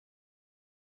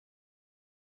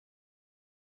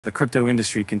The crypto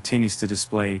industry continues to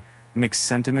display mixed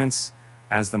sentiments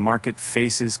as the market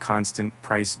faces constant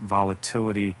price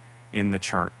volatility in the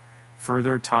chart.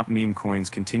 Further, top meme coins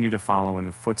continue to follow in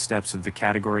the footsteps of the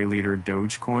category leader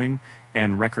Dogecoin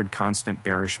and record constant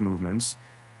bearish movements.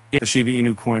 The Shiba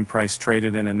Inu coin price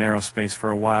traded in a narrow space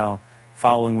for a while,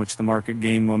 following which the market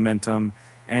gained momentum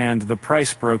and the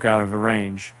price broke out of a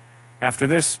range. After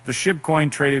this, the Shiba coin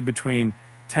traded between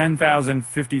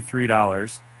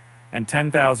 $10,053 and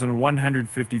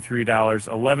 $10,153,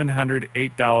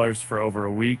 $1,108 for over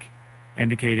a week,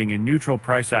 indicating a neutral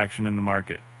price action in the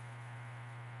market.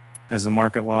 As the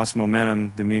market lost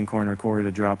momentum, the meme coin recorded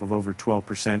a drop of over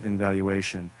 12% in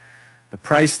valuation. The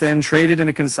price then traded in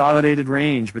a consolidated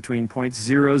range between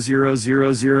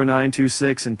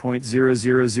 0.000926 and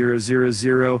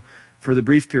 0.00000 for the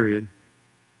brief period.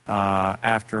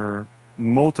 After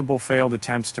multiple failed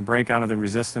attempts to break out of the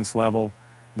resistance level,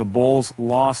 the bulls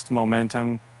lost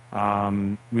momentum,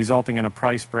 resulting in a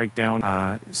price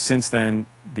breakdown. Since then,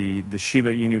 the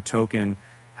Shiba Inu token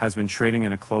has been trading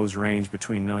in a closed range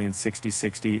between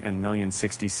 $1,060.60 and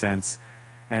 $1,060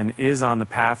 and is on the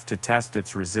path to test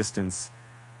its resistance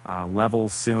level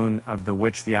soon, of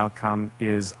which the outcome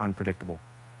is unpredictable.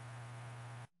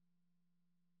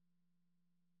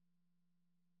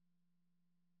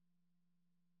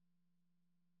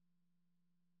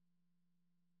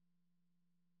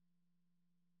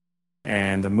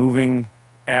 And the moving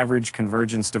average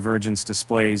convergence divergence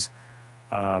displays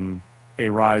a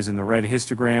rise in the red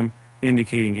histogram,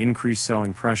 indicating increased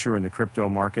selling pressure in the crypto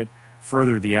market.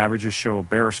 Further, the averages show a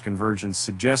bearish convergence,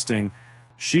 suggesting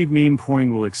Shiba meme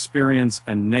coin will experience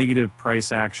a negative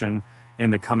price action in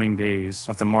the coming days.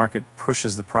 If the market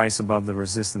pushes the price above the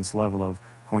resistance level of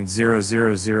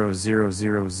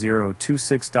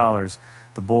 $0.0000026,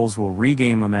 the bulls will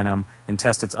regain momentum and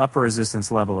test its upper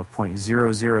resistance level of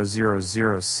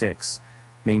 $0.00006.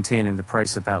 Maintaining the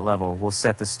price at that level will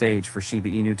set the stage for Shiba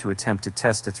Inu to attempt to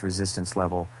test its resistance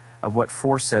level of what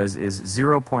Force says is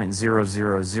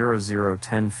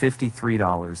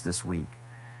 $0.00001053 this week.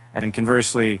 And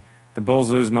conversely, the bulls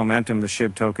lose momentum, the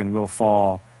SHIB token will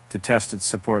fall to test its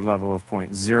support level of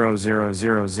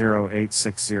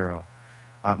 $0.0000860.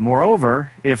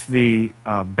 Moreover, if the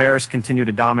bears continue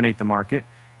to dominate the market,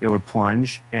 it would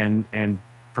plunge and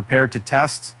prepare to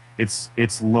test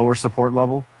its lower support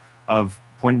level of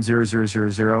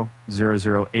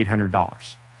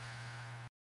 $0.000000800.